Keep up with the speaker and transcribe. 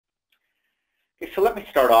Okay, so let me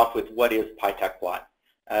start off with what is PyTecplot.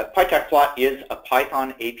 PyTecplot is a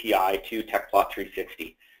Python API to Tecplot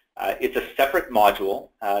 360. It's a separate module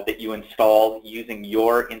that you install using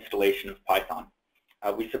your installation of Python.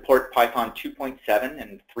 We support Python 2.7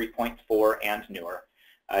 and 3.4 and newer.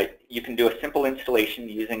 You can do a simple installation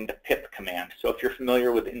using the pip command. So if you're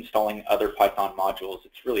familiar with installing other Python modules,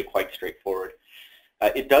 it's really quite straightforward.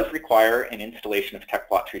 It does require an installation of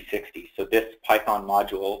Tecplot 360. So this Python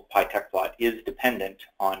module, PyTecplot, is dependent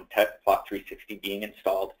on Tecplot 360 being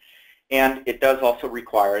installed. And it does also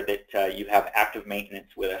require that you have active maintenance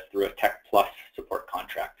with us through a Tecplot support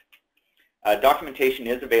contract. Documentation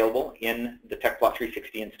is available in the Tecplot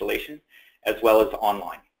 360 installation as well as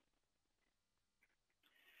online.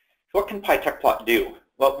 So what can PyTecplot do?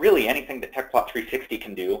 Well, really anything that Tecplot 360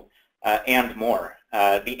 can do and more.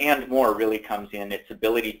 The and more really comes in its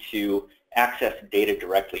ability to access data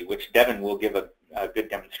directly, which Devin will give a good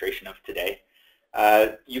demonstration of today.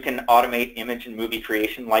 You can automate image and movie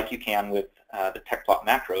creation like you can with the Tecplot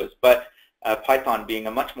macros, but Python being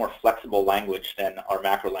a much more flexible language than our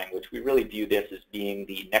macro language, we really view this as being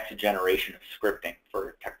the next generation of scripting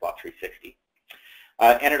for Tecplot 360.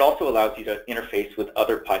 And it also allows you to interface with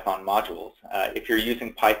other Python modules. If you're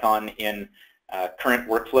using Python in current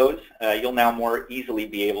workflows, you'll now more easily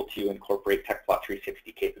be able to incorporate Tecplot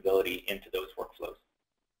 360 capability into those workflows.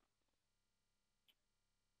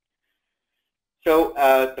 So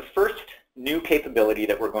the first new capability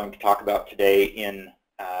that we're going to talk about today in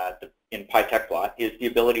PyTecplot is the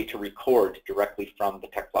ability to record directly from the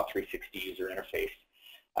Tecplot 360 user interface.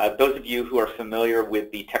 Those of you who are familiar with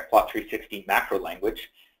the Tecplot 360 macro language,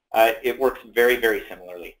 it works very, very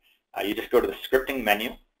similarly. You just go to the scripting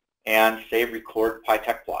menu and say record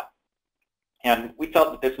PyTecplot. And we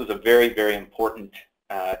felt that this was a very, very important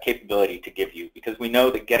capability to give you because we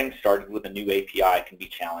know that getting started with a new API can be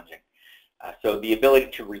challenging. So the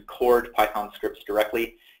ability to record Python scripts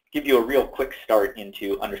directly give you a real quick start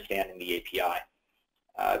into understanding the API.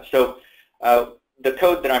 The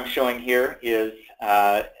code that I'm showing here is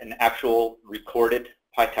an actual recorded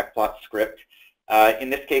PyTecplot script. In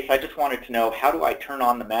this case, I just wanted to know how do I turn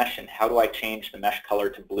on the mesh and how do I change the mesh color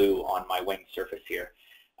to blue on my wing surface here.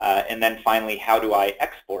 And then finally, how do I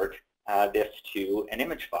export this to an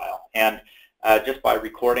image file. And just by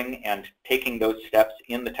recording and taking those steps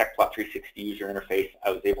in the Tecplot 360 user interface,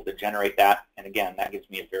 I was able to generate that. And again, that gives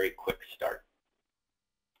me a very quick start.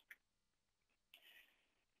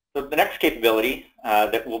 So the next capability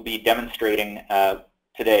that we'll be demonstrating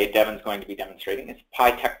today, Devin's going to be demonstrating, is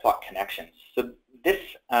PyTecplot Connections. So this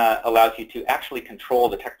allows you to actually control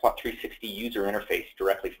the Tecplot 360 user interface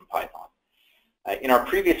directly from Python. In our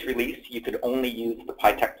previous release, you could only use the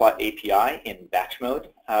PyTecplot API in batch mode,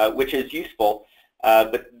 which is useful,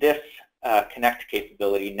 but this connect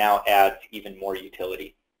capability now adds even more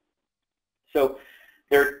utility. So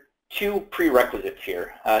there are two prerequisites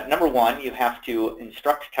here. Number one, you have to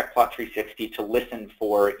instruct Tecplot 360 to listen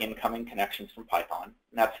for incoming connections from Python.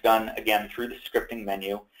 And that's done, again, through the scripting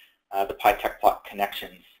menu. The PyTecplot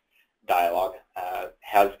Connections dialog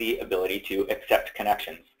has the ability to accept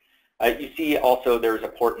connections. You see also there's a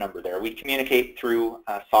port number there. We communicate through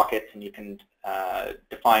sockets, and you can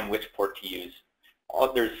define which port to use.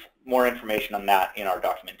 There's more information on that in our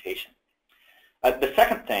documentation. The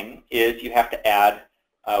second thing is you have to add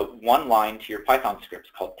one line to your Python scripts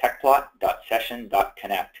called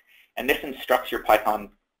tecplot.session.connect. And this instructs your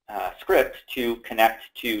Python script to connect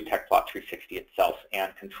to Tecplot 360 itself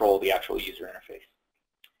and control the actual user interface.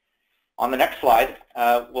 On the next slide,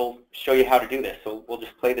 we'll show you how to do this. So we'll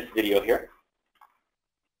just play this video here.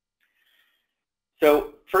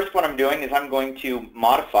 So first what I'm doing is I'm going to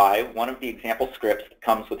modify one of the example scripts that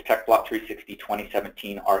comes with Tecplot 360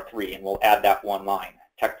 2017 R3, and we'll add that one line,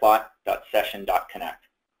 tecplot.session.connect.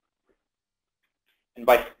 And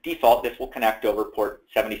by default, this will connect over port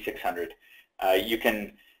 7600. You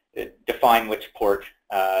can define which port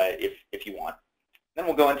if you want. Then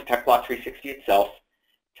we'll go into Tecplot 360 itself,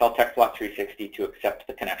 tell Tecplot 360 to accept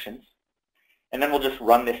the connections, and then we'll just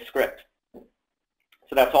run this script.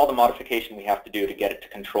 So that's all the modification we have to do to get it to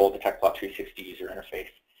control the Tecplot 360 user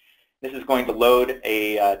interface. This is going to load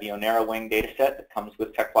the Onera Wing dataset that comes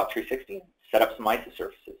with Tecplot 360, set up some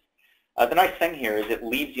isosurfaces. The nice thing here is it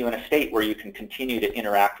leaves you in a state where you can continue to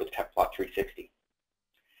interact with Tecplot 360.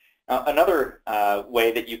 Now, another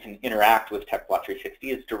way that you can interact with Tecplot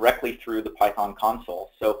 360 is directly through the Python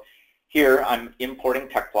console. So here I'm importing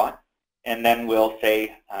Tecplot, and then we'll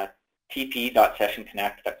say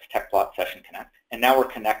tp.session.connect, that's Tecplot session connect, and now we're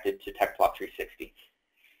connected to Tecplot 360.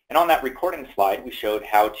 And on that recording slide, we showed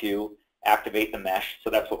how to activate the mesh, so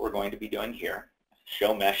that's what we're going to be doing here.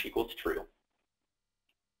 Show mesh equals true.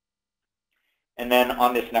 And then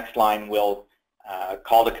on this next line, we'll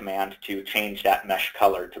call the command to change that mesh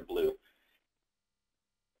color to blue.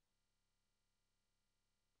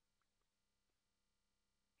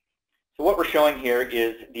 So what we're showing here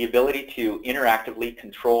is the ability to interactively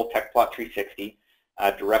control Tecplot 360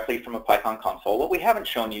 directly from a Python console. What we haven't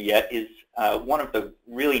shown you yet is one of the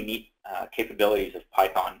really neat capabilities of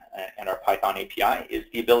Python and our Python API is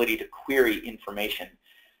the ability to query information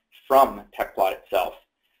from Tecplot itself.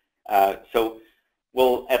 So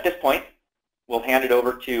at this point, we'll hand it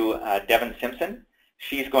over to Devin Simpson.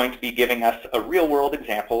 She's going to be giving us a real-world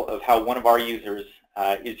example of how one of our users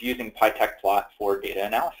is using PyTecplot for data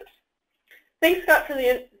analysis. Thanks, Scott, for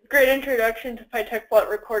the great introduction to PyTecplot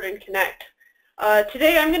Record and Connect.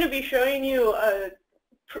 Today I'm going to be showing you a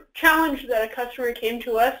challenge that a customer came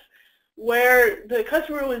to us where the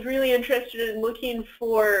customer was really interested in looking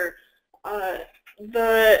for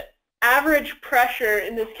the average pressure,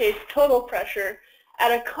 in this case total pressure,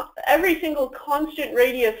 at every single constant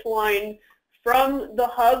radius line from the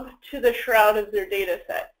hub to the shroud of their data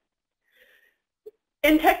set.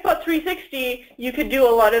 In Tecplot 360, you could do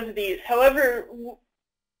a lot of these. However,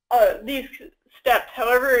 these steps.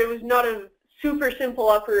 However, it was not a super simple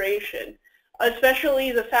operation,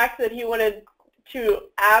 especially the fact that he wanted to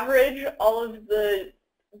average all of the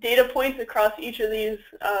data points across each of these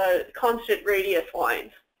constant radius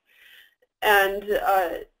lines. And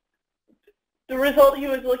the result he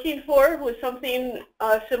was looking for was something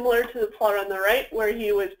similar to the plot on the right, where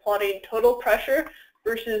he was plotting total pressure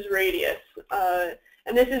versus radius.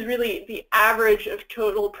 And this is really the average of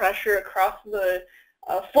total pressure across the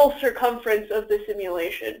full circumference of the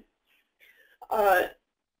simulation.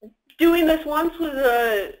 Doing this once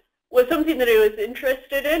was something that I was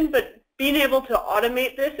interested in, but being able to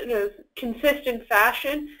automate this in a consistent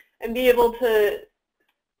fashion and be able to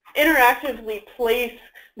interactively place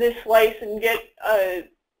this slice and get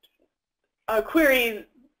query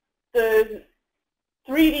the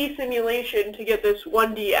 3D simulation to get this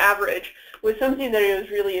 1D average was something that I was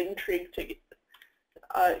really intrigued to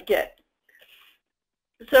get.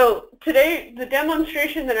 So today, the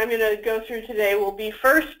demonstration that I'm going to go through today will be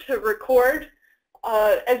first to record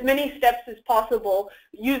as many steps as possible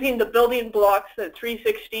using the building blocks that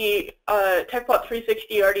Tecplot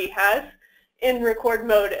 360 already has in record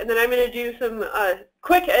mode, and then I'm going to do some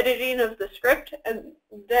quick editing of the script, and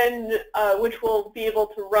then which will be able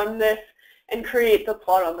to run this and create the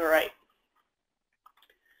plot on the right.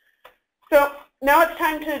 So now it's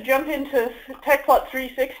time to jump into Tecplot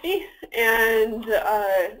 360, and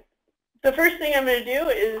the first thing I'm going to do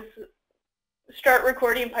is start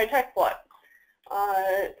recording PyTecplot.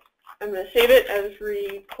 I'm going to save it as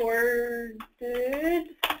recorded.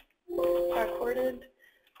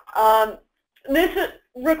 This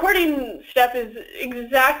recording step is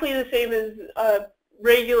exactly the same as a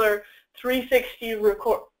regular 360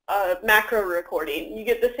 macro recording. You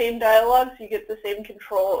get the same dialogues, you get the same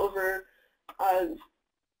control over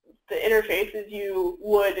the interface as you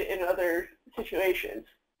would in other situations.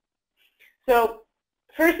 So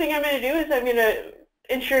first thing I'm going to do is I'm going to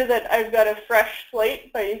ensure that I've got a fresh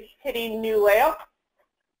slate by hitting New Layout.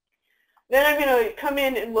 Then I'm going to come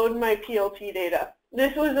in and load my PLT data.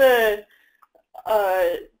 This was a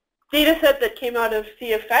data set that came out of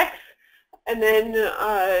CFX and then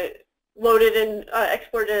loaded and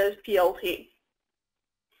exported as PLT.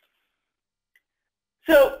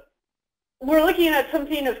 So we're looking at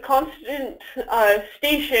something of constant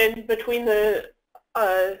station between the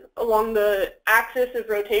along the axis of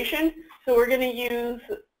rotation. So we're going to use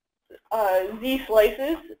Z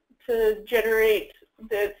slices to generate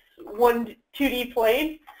this 2D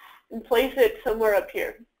plane and place it somewhere up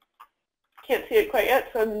here. Can't see it quite yet,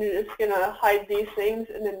 so I'm just going to hide these things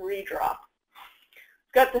and then redraw.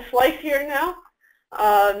 Got the slice here now,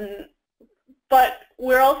 but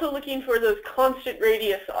we're also looking for those constant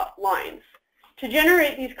radius lines. To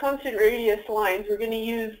generate these constant radius lines, we're going to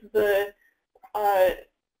use the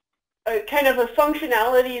kind of a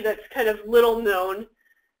functionality that's kind of little known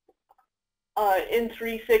in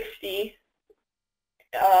 360,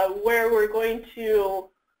 where we're going to,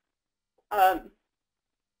 I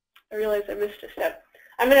realize I missed a step.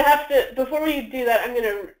 I'm going to have to, before we do that, I'm going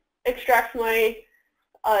to extract my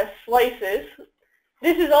slices.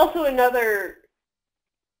 This is also another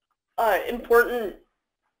important,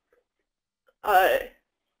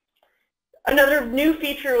 another new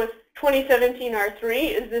feature with 2017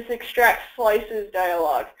 R3 is this extract slices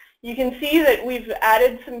dialog. You can see that we've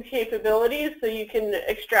added some capabilities so you can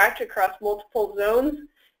extract across multiple zones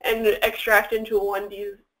and extract into a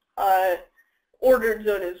 1D ordered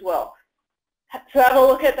zone as well. So have a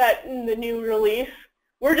look at that in the new release.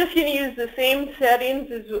 we're just going to use the same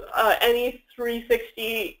settings as any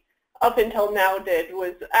 360 up until now did,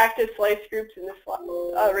 was active slice groups in the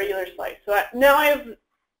regular slice. So now I have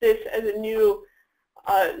this as a new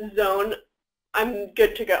zone. I'm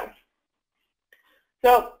good to go.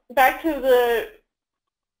 So back to the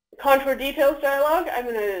contour details dialog. I'm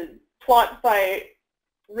going to plot by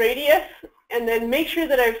radius and then make sure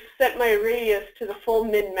that I've set my radius to the full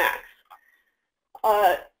min-max.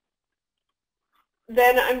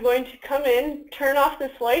 Then I'm going to come in, turn off the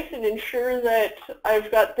slice, and ensure that I've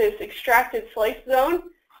got this extracted slice zone.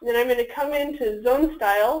 And then I'm going to come into zone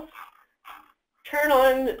styles, turn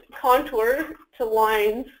on contour to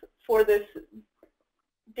lines for this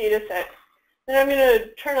data set. Then I'm going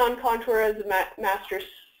to turn on contour as a master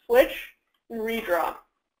switch and redraw.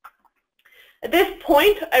 At this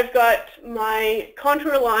point, I've got my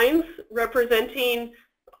contour lines representing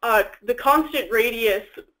the constant radius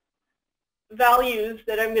values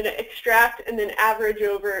that I'm going to extract and then average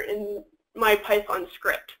over in my Python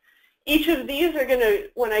script. Each of these are going to,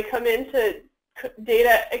 when I come into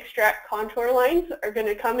data extract contour lines, are going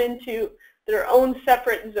to come into their own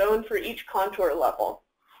separate zone for each contour level.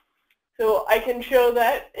 So I can show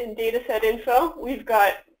that in dataset info, we've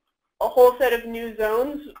got a whole set of new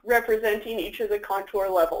zones representing each of the contour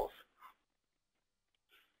levels.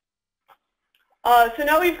 So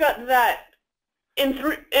now we've got that.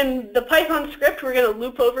 In the Python script, we're going to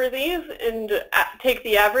loop over these and take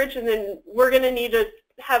the average, and then we're going to need to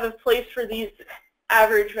have a place for these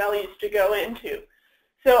average values to go into.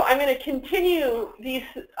 So I'm going to continue these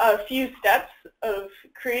few steps of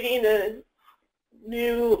creating a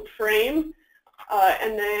new frame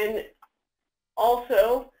and then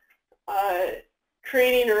also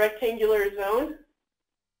creating a rectangular zone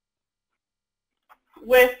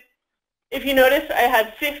with, if you notice, I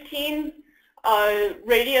had 15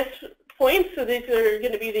 radius points, so these are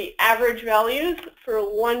going to be the average values for a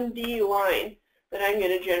 1D line that I'm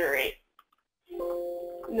going to generate.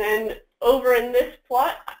 And then over in this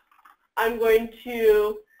plot, I'm going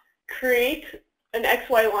to create an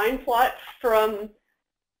XY line plot from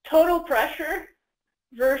total pressure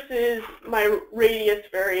versus my radius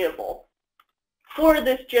variable for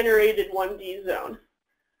this generated 1D zone.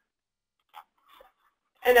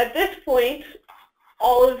 And at this point,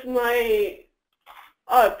 all of my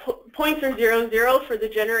points are 0, 0 for the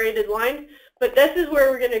generated line, but this is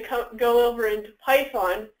where we're going to go over into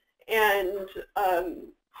Python and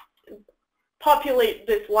populate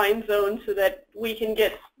this line zone so that we can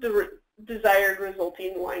get the desired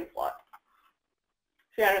resulting line plot.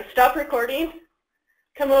 So I'm going to stop recording,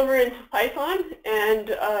 come over into Python,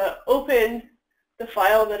 and open the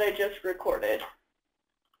file that I just recorded.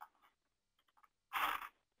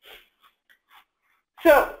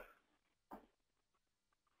 So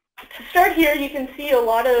to start here, you can see a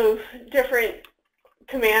lot of different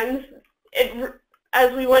commands.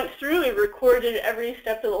 As we went through, it recorded every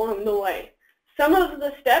step along the way. Some of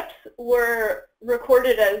the steps were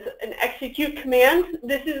recorded as an execute command.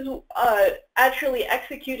 This is actually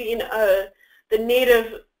executing the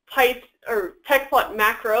native Tecplot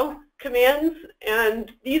macro commands,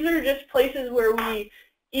 and these are just places where we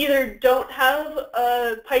either don't have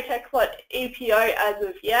a PyTecplot API as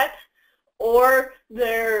of yet, or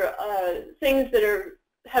they're things that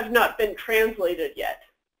have not been translated yet.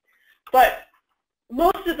 But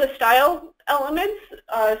most of the style elements,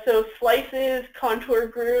 so slices, contour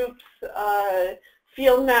groups,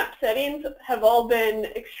 field map settings, have all been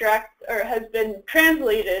has been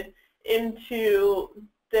translated into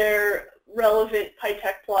their relevant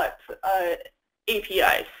PyTecplot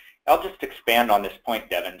APIs. I'll just expand on this point,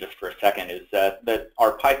 Devin, just for a second, is that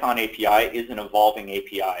our Python API is an evolving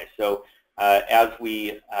API. So as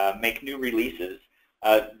we make new releases,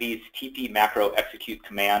 these TP macro execute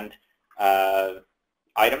command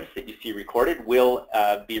items that you see recorded will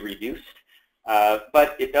be reduced.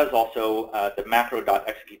 But it does also, the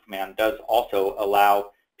macro.execute command does also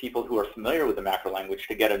allow people who are familiar with the macro language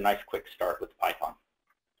to get a nice quick start with Python.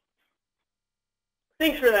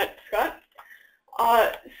 Thanks for that, Scott.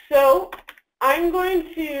 So I'm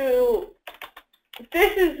going to,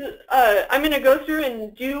 I'm going to go through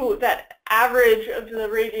and do that average of the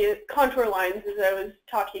radius contour lines as I was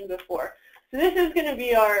talking before. So this is going to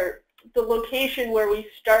be the location where we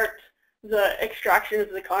start the extraction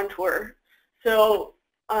of the contour. So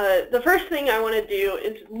the first thing I want to do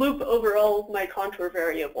is loop over all of my contour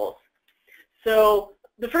variables. So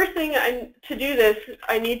the first thing to do this,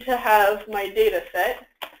 I need to have my data set,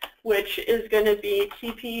 which is going to be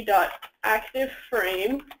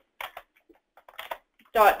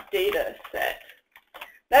tp.activeFrame.dataset.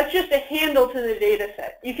 That's just a handle to the data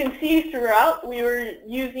set. You can see throughout we were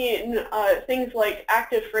using things like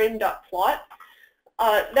activeFrame.plot.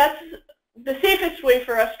 That's the safest way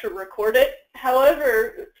for us to record it.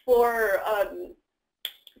 However, for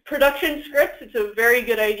production scripts, it's a very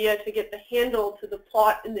good idea to get the handle to the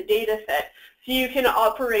plot in the data set so you can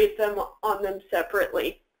operate them on them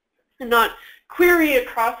separately and not query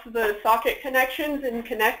across the socket connections in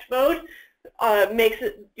connect mode. Makes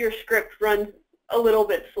your script run a little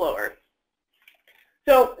bit slower.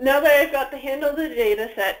 So now that I've got the handle of the data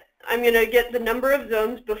set, I'm going to get the number of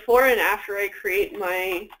zones before and after I create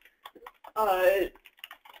my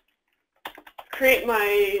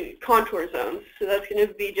contour zones. So that's going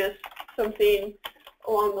to be just something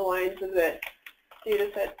along the lines of this,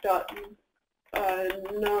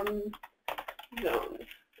 dataset.num zones.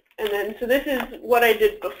 And then, so this is what I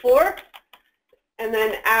did before, and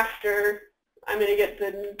then after, I'm going to get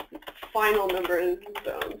the final number of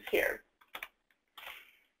zones here.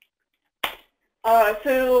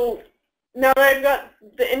 So now that I've got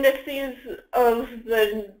the indexes of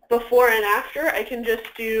the before and after, I can just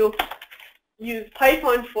use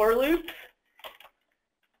Python for loops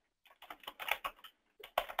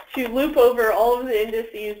to loop over all of the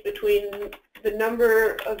indices between the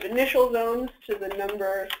number of initial zones to the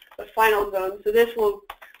number of final zones. So this will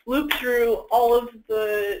loop through all of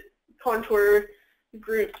the contour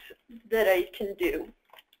groups that I can do.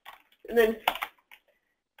 And then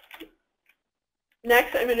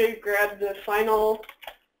next I'm going to grab the final,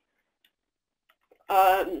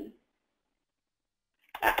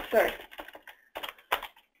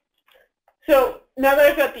 So now that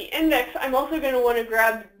I've got the index, I'm also going to want to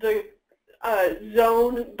grab the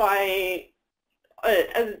zone by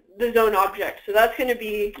as the zone object. So that's going to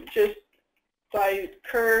be just by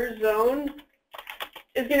cur zone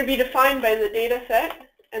is going to be defined by the data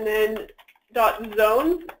set, and then dot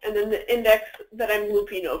zone, and then the index that I'm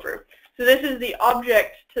looping over. So this is the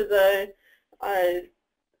object to the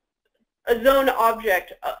a zone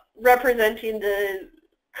object representing the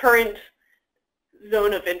current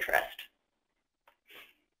zone of interest.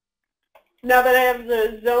 Now that I have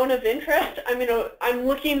the zone of interest, I'm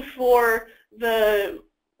looking for the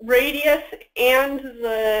radius and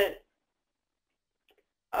the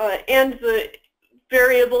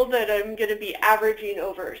variable that I'm going to be averaging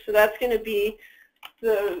over. So that's going to be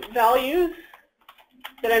the values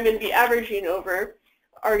that I'm going to be averaging over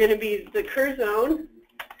are going to be the cur zone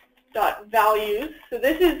dot values. So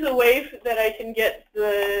this is the way that I can get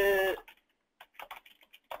the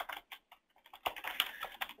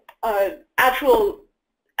actual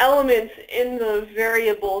elements in the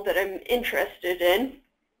variable that I'm interested in.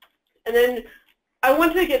 And then I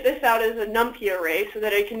want to get this out as a NumPy array so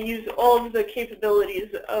that I can use all of the capabilities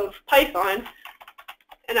of Python.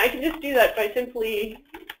 And I can just do that by simply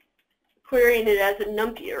querying it as a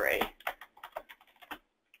NumPy array.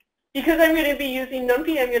 Because I'm going to be using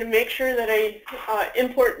NumPy, I'm going to make sure that I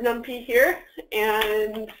import NumPy here.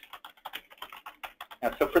 And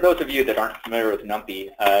so for those of you that aren't familiar with NumPy,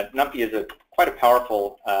 NumPy is quite a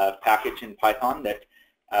powerful package in Python that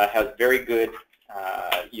has very good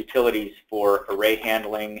utilities for array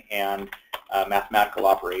handling and mathematical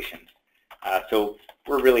operations. So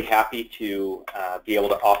we're really happy to be able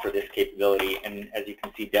to offer this capability. And as you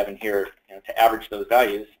can see, Devin here, to average those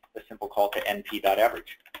values, a simple call to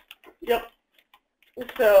np.average. Yep.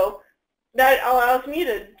 So that allows me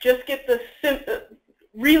to just get the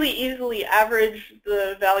really easily average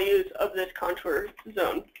the values of this contour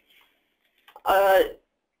zone. A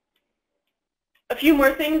few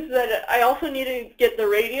more things that I also need to get the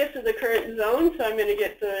radius of the current zone, so I'm going to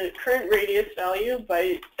get the current radius value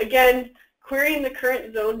by, again, querying the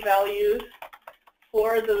current zone values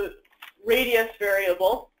for the radius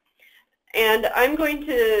variable. And I'm going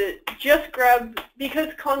to just grab, because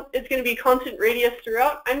it's going to be constant radius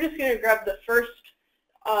throughout, I'm just going to grab the first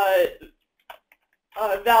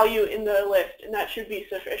value in the list, and that should be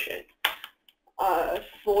sufficient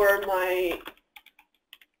for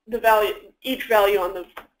each value on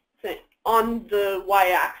the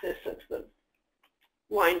y-axis of the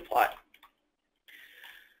line plot.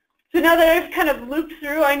 So now that I've kind of looped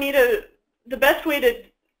through, I need the best way to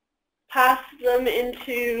pass them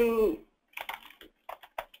into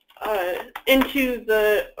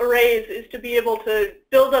the arrays is to be able to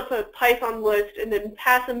build up a Python list and then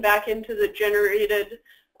pass them back into the generated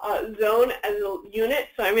zone as a unit.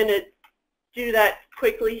 So I'm going to do that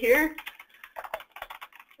quickly here.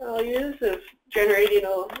 Values of generating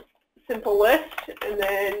a simple list, and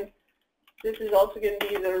then this is also going to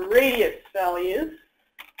be the radius values.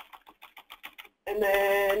 And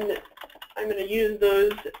then I'm going to use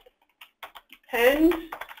those append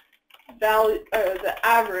value, the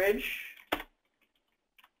average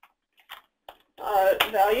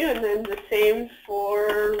value, and then the same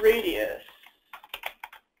for radius.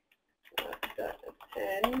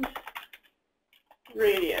 Append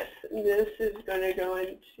radius, and this is going to go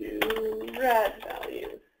into rad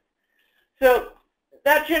values. So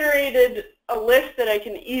that generated a list that I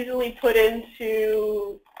can easily put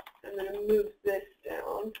into, I'm going to move this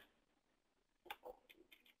down.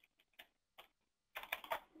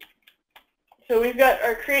 So we've got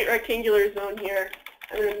our create rectangular zone here.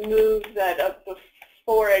 I'm going to move that up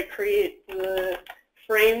before I create the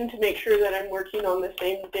frame to make sure that I'm working on the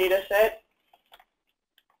same data set.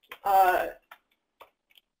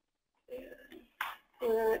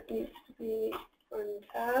 That needs to be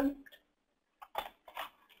untabbed.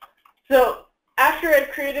 So after I've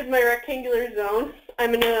created my rectangular zone,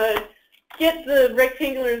 I'm going to get the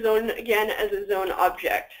rectangular zone again as a zone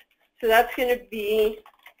object. So that's going to be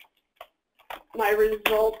my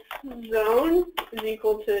results zone is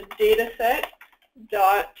equal to dataset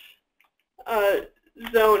dot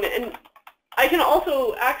zone. And I can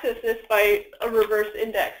also access this by a reverse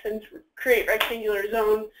index, since create rectangular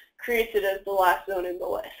zone creates it as the last zone in the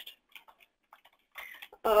list.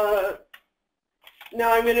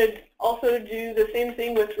 Now I'm going to also do the same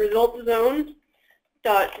thing with result zone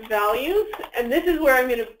dot values, and this is where I'm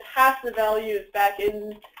going to pass the values back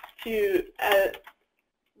into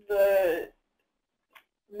the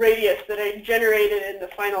radius that I generated in the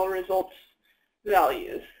final results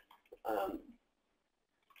values.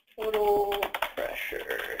 Total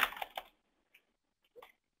pressure.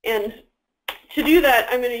 And to do that,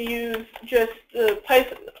 I'm going to use just the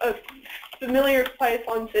a familiar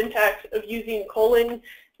Python syntax of using colon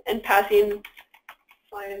and passing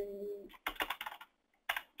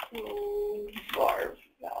var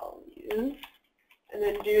values, and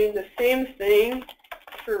then doing the same thing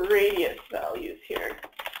for radius values here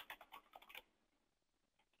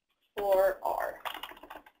for R.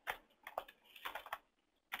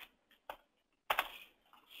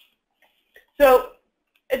 So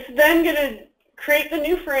it's then going to create the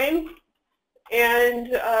new frame and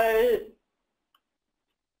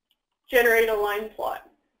generate a line plot.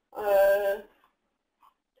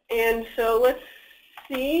 And so let's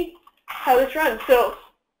see how this runs. So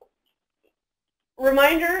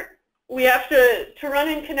reminder, we have to run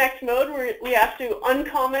in connect mode, we have to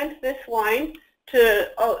uncomment this line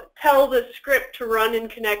to tell the script to run in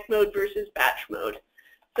connect mode versus batch mode.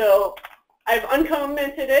 So I've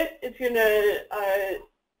uncommented it. It's going to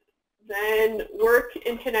then work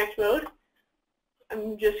in connect mode.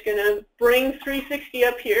 I'm just going to bring 360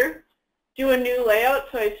 up here, do a new layout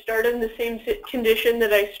so I start in the same condition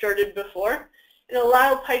that I started before, and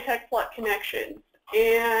allow PyTecplot connections.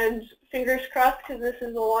 And fingers crossed, because this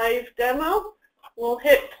is a live demo, we'll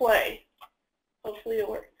hit play. Hopefully it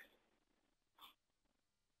works.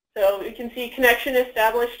 So you can see connection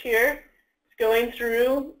established here. It's going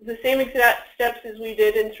through the same exact steps as we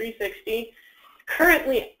did in 360.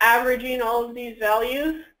 Currently averaging all of these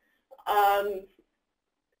values.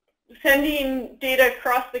 Sending data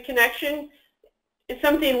across the connection is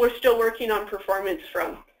something we're still working on performance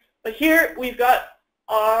from. But here we've got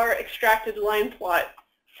our extracted line plot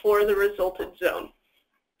for the resulted zone.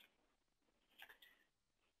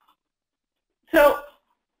 So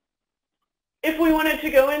if we wanted to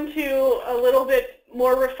go into a little bit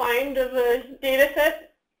more refined of a data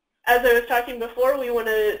set, as I was talking before, we want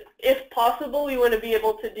to, if possible, we want to be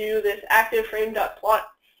able to do this active frame.plot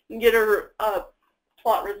and get a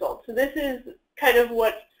plot result. So this is kind of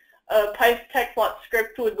what a PyTecplot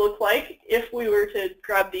script would look like if we were to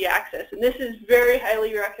grab the access. And this is very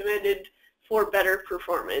highly recommended for better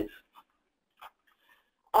performance.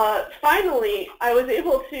 Finally, I was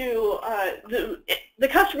able to, the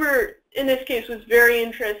customer in this case was very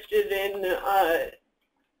interested in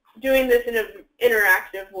doing this in an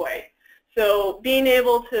interactive way. So being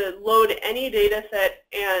able to load any data set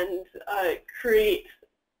and create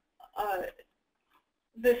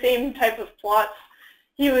the same type of plots.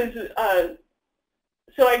 He was,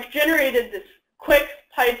 so I generated this quick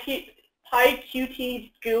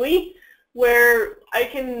PyQt GUI where I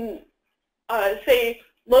can say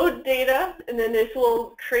load data, and then this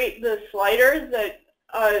will create the slider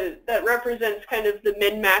that represents kind of the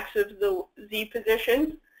min-max of the Z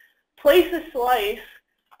position, place a slice,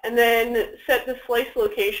 and then set the slice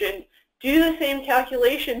location, do the same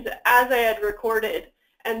calculations as I had recorded,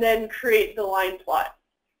 and then create the line plot.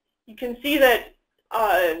 You can see that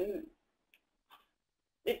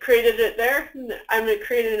it created it there. I'm going to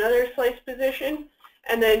create another slice position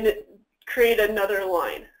and then create another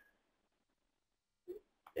line.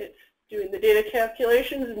 It's doing the data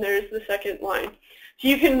calculations, and there's the second line. So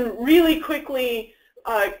you can really quickly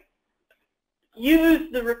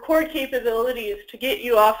use the record capabilities to get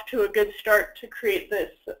you off to a good start to create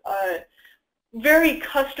this very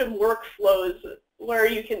custom workflows where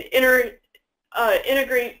you can integrate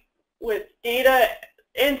with data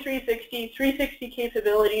and 360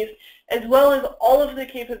 capabilities, as well as all of the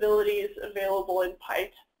capabilities available in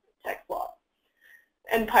PyTecplot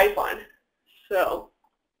and Python. So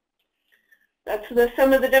that's the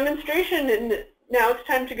sum of the demonstration, and now it's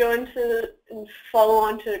time to go into and follow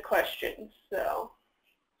on to questions. So.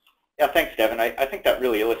 Yeah, thanks, Devin. I think that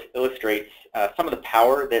really illustrates some of the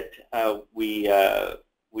power that we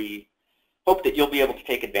hope that you'll be able to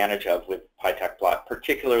take advantage of with PyTecplot,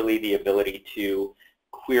 particularly the ability to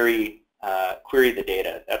query the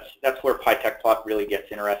data. That's where PyTecplot really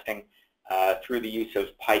gets interesting. Through the use of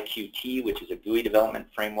PyQt, which is a GUI development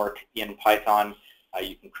framework in Python,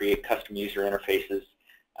 you can create custom user interfaces.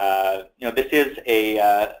 This is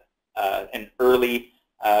an early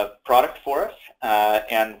product for us,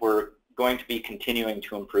 and we're going to be continuing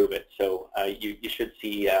to improve it. So you should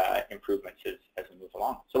see improvements as we move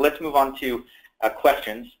along. So let's move on to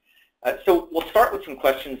questions. So we'll start with some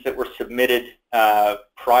questions that were submitted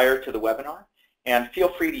prior to the webinar. And feel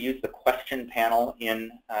free to use the question panel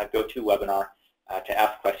in GoToWebinar to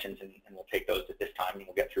ask questions, and we'll take those at this time, and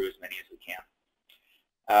we'll get through as many as we can.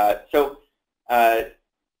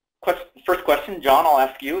 First question, John, I'll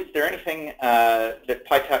ask you, is there anything that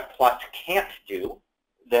PyTecplot can't do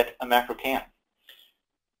that a macro can?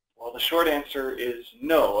 Well, the short answer is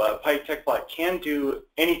no. PyTecplot can do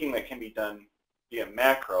anything that can be done via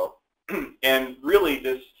macro, and really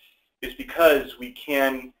this is because we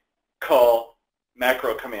can call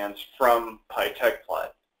macro commands from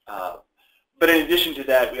PyTecplot. But in addition to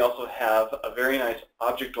that, we also have a very nice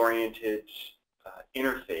object-oriented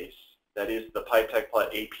interface that is the PyTecplot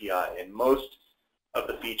API, and most of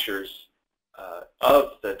the features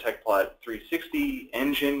of the Tecplot 360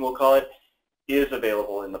 engine, we'll call it, is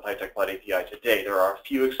available in the PyTecplot API today. There are a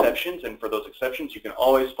few exceptions, and for those exceptions, you can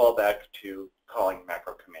always fall back to calling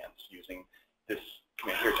macro commands using this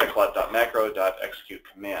command here, tecplot.macro.execute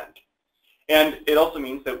command. And it also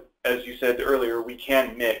means that, as you said earlier, we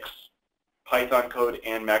can mix Python code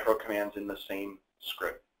and macro commands in the same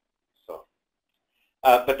script. So,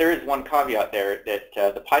 but there is one caveat there that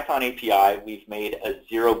the Python API, we've made a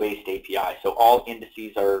zero-based API. So all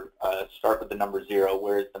indices are start with the number 0,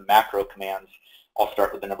 whereas the macro commands all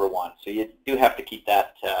start with the number 1. So you do have to keep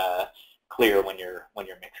that clear when you're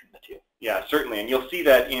mixing the two. Yeah, certainly, and you'll see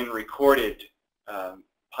that in recorded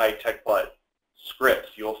PyTecplot scripts.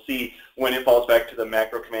 You'll see when it falls back to the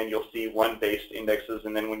macro command, you'll see 1-based indexes,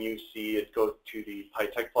 and then when you see it go to the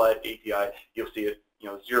PyTecplot API, you'll see it,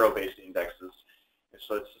 0-based indexes.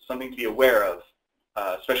 So it's something to be aware of,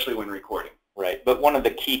 especially when recording. Right, but one of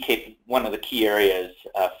the key areas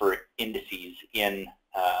for indices in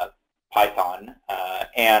Python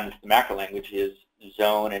and the macro language is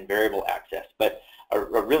zone and variable access. But a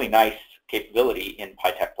really nice capability in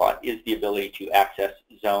PyTecplot is the ability to access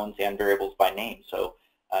zones and variables by name. So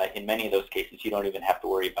in many of those cases, you don't even have to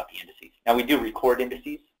worry about the indices. Now we do record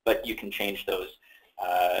indices, but you can change those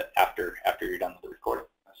after you're done with the recording.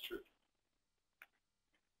 That's true.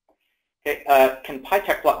 Okay, can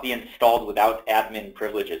PyTecplot be installed without admin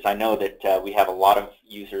privileges? I know that we have a lot of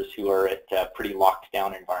users who are at pretty locked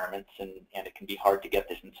down environments, and it can be hard to get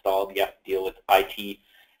this installed. You have to deal with IT,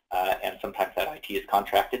 and sometimes that IT is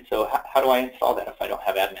contracted. So how do I install that if I don't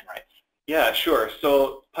have admin rights? Yeah, sure.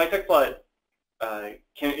 So PyTecplot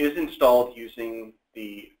is installed using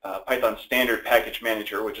the Python standard package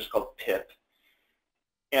manager, which is called pip.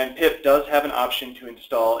 And pip does have an option to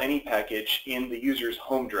install any package in the user's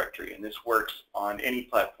home directory, and this works on any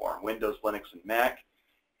platform, Windows, Linux, and Mac.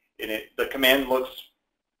 And the command looks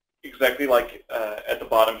exactly like at the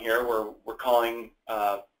bottom here, where we're calling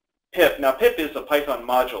pip. Now, pip is a Python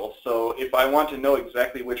module, so if I want to know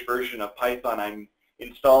exactly which version of Python I'm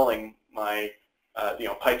installing my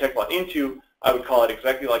PyTecplot into, I would call it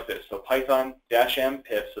exactly like this. So python-m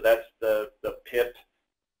pip, so that's the pip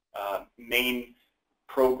main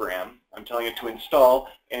program I'm telling it to install,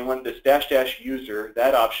 and when this -- user,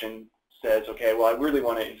 that option says, okay, well, I really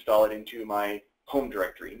want to install it into my home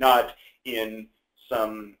directory, not in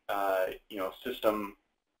some system,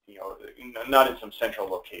 not in some central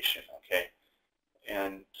location. Okay,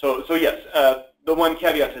 and so yes, the one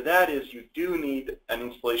caveat to that is you do need an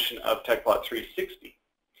installation of Tecplot 360,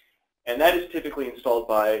 and that is typically installed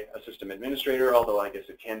by a system administrator, although I guess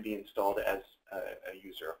it can be installed as a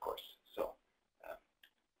user, of course. So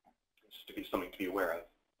just to be something to be aware of.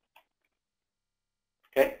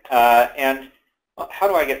 Okay, and how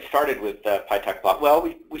do I get started with PyTecplot?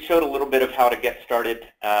 Well, we showed a little bit of how to get started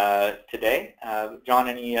today. John,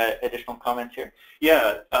 any additional comments here?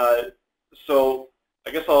 Yeah, so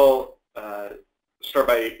I guess I'll start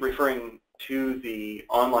by referring to the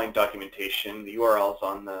online documentation. The URL is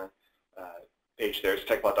on the page there. It's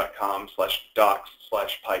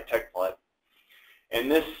tecplot.com/docs/PyTecplot.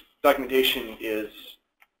 And this documentation is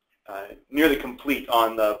nearly complete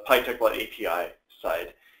on the PyTecplot API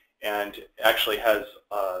side, and actually has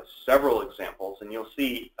several examples. And you'll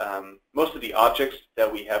see most of the objects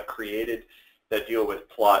that we have created that deal with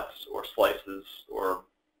plots or slices or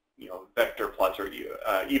vector plots or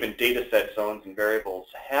even data set zones and variables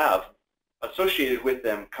have associated with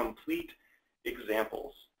them complete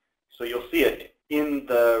examples. So you'll see it in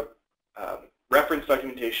the reference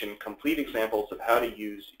documentation, complete examples of how to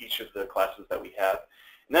use each of the classes that we have.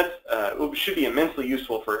 And that should be immensely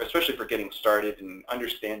useful for, especially for getting started and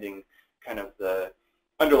understanding kind of the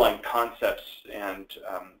underlying concepts and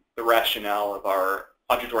the rationale of our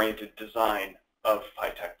object-oriented design of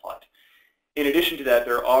PyTecplot. In addition to that,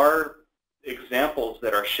 there are examples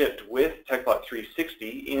that are shipped with Tecplot 360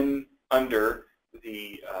 in under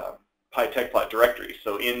the PyTecplot directory.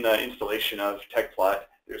 So in the installation of Tecplot,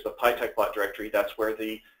 there's a PyTecplot directory. That's where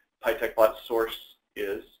the PyTecplot source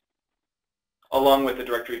is, along with a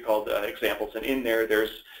directory called examples. And in there,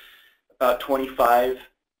 there's about 25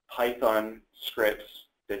 Python scripts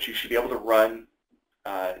that you should be able to run,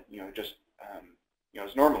 just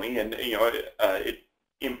as normally. And it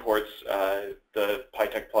imports the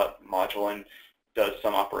PyTecplot module and does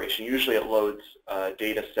some operation. Usually, it loads a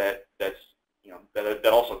data set that's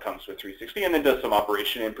that also comes with 360, and then does some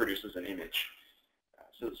operation and produces an image.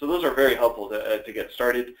 So those are very helpful to get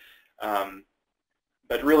started.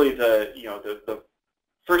 But really, the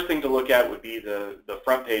first thing to look at would be the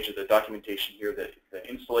front page of the documentation here, the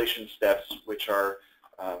installation steps, which are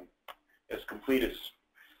as complete as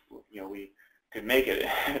we could make it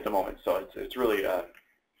at the moment. So it's really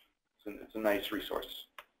it's a nice resource.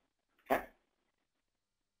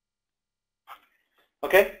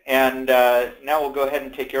 Okay, and now we'll go ahead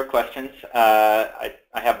and take your questions. I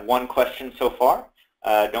have one question so far.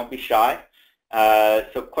 Don't be shy. So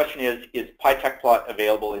the question is PyTecplot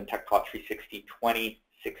available in Tecplot 360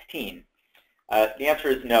 2016? The answer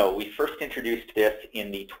is no. We first introduced this in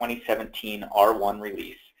the 2017 R1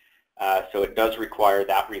 release. So it does require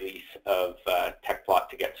that release of Tecplot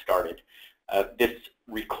to get started. This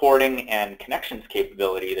recording and connections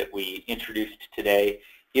capability that we introduced today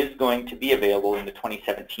is going to be available in the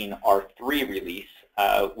 2017 R3 release,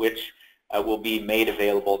 which will be made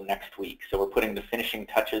available next week. So we're putting the finishing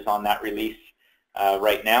touches on that release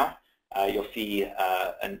right now. You'll see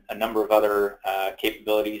a number of other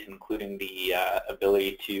capabilities, including the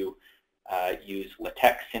ability to use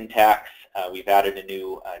LaTeX syntax. We've added a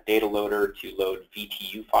new data loader to load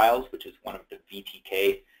VTU files, which is one of the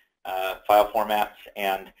VTK file formats,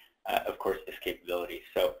 and of course this capability.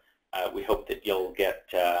 So we hope that you'll get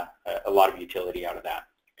a lot of utility out of that.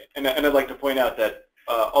 And I'd like to point out that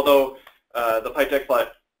although the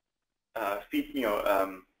PyTecplot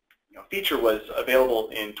feature was available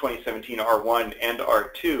in 2017 R1 and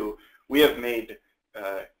R2, we have made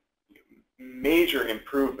major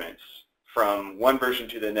improvements from one version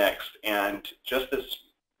to the next, and just this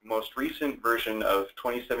most recent version of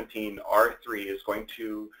 2017 R3 is going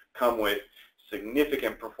to come with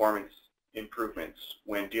significant performance improvements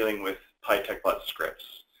when dealing with PyTecplot scripts.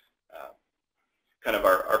 Kind of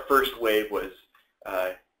our first wave was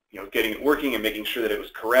getting it working and making sure that it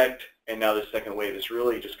was correct, and now the second wave is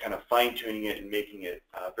really just kind of fine-tuning it and making it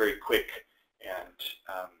very quick and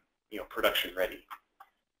production ready.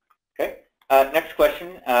 Okay. Next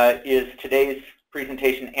question is today's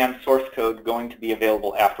presentation and source code going to be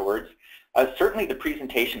available afterwards? Certainly the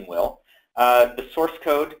presentation will. The source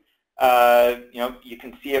code, you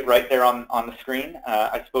can see it right there on the screen.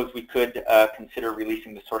 I suppose we could consider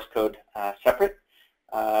releasing the source code separate.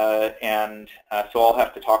 So I'll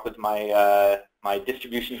have to talk with my my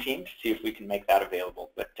distribution team to see if we can make that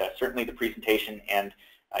available. But certainly the presentation, and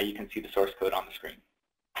you can see the source code on the screen.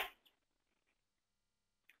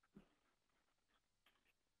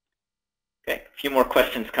 Okay, a few more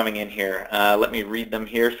questions coming in here. Let me read them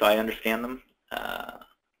here so I understand them. I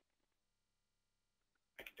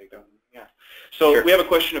can take that one. Yeah. So sure. We have a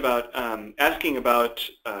question about asking about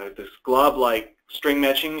this glob-like string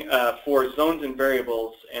matching for zones and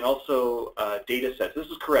variables, and also data sets. This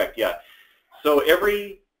is correct, yeah. So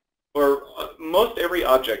most every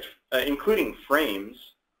object, including frames,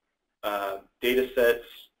 data sets,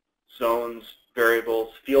 zones, variables,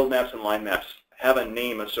 field maps, and line maps, have a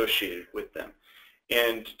name associated with them.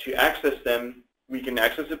 And to access them, we can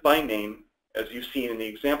access it by name, as you've seen in the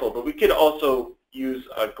example, but we could also use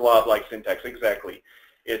a glob-like syntax. Exactly.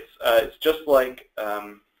 It's just like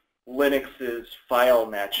Linux's file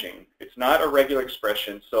matching. It's not a regular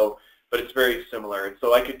expression, but it's very similar. And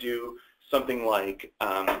so I could do something like,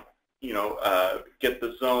 get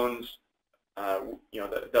the zones,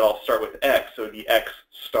 that all start with X, so it'd be X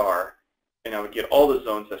star, and I would get all the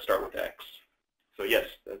zones that start with X. So yes,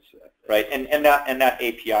 that's right. And that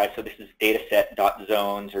API. So this is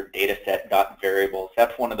dataset.zones or dataset.variables.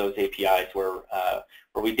 That's one of those APIs where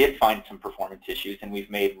we did find some performance issues, and we've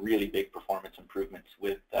made really big performance improvements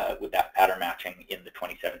with that pattern matching in the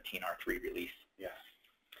 2017 R3 release. Yeah.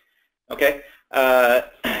 Okay.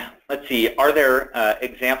 Let's see. Are there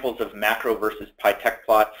examples of macro versus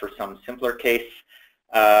PyTecplot for some simpler case?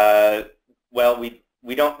 Well,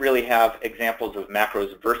 we don't really have examples of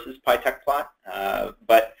macros versus PyTecplot,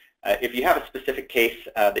 but if you have a specific case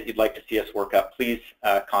that you'd like to see us work up, please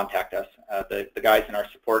contact us. The guys in our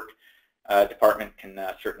support department can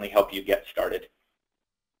certainly help you get started.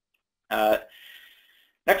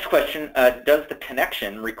 Next question, does the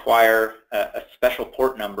connection require a special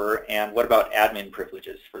port number, and what about admin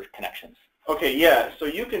privileges for connections? Okay, yeah, so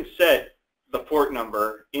you can set the port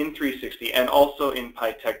number in 360 and also in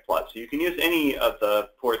PyTecplot. So you can use any of the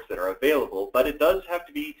ports that are available, but it does have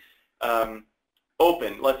to be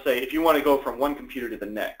open. Let's say if you want to go from one computer to the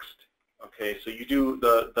next. Okay, so you do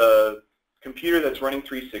the computer that's running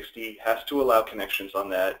 360 has to allow connections on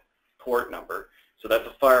that port number. So that's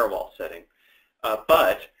a firewall setting.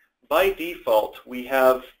 But by default, we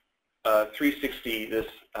have 360,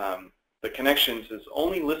 the connections is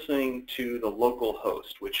only listening to the local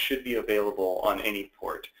host, which should be available on any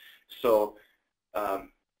port. So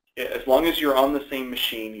as long as you're on the same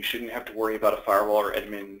machine, you shouldn't have to worry about a firewall or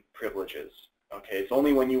admin privileges. Okay, it's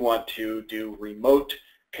only when you want to do remote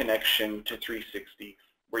connection to 360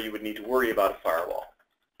 where you would need to worry about a firewall.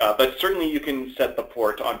 But certainly you can set the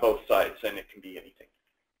port on both sides, and it can be anything.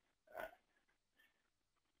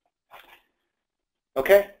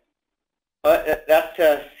 Okay.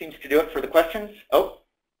 That seems to do it for the questions. Oh,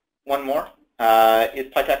 one more. Is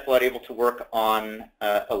PyTecplot able to work on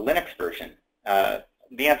a Linux version?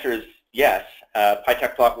 The answer is yes.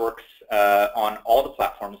 PyTecplot works on all the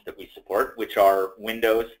platforms that we support, which are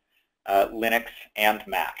Windows, Linux, and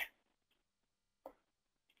Mac.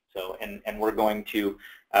 So, and we're going to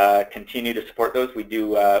continue to support those. We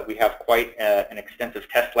do. We have quite an extensive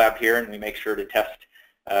test lab here, and we make sure to test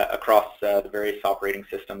across the various operating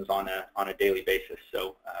systems on a daily basis.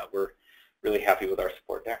 So we're really happy with our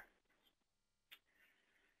support there.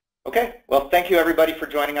 Okay, well, thank you everybody for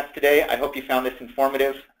joining us today. I hope you found this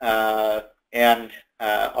informative, and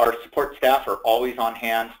our support staff are always on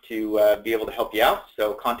hand to be able to help you out.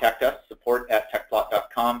 So contact us,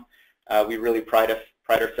 support@tecplot.com. We really pride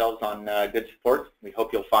ourselves on good support. We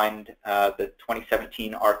hope you'll find the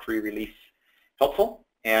 2017 R3 release helpful.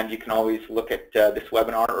 And you can always look at this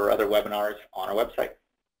webinar or other webinars on our website.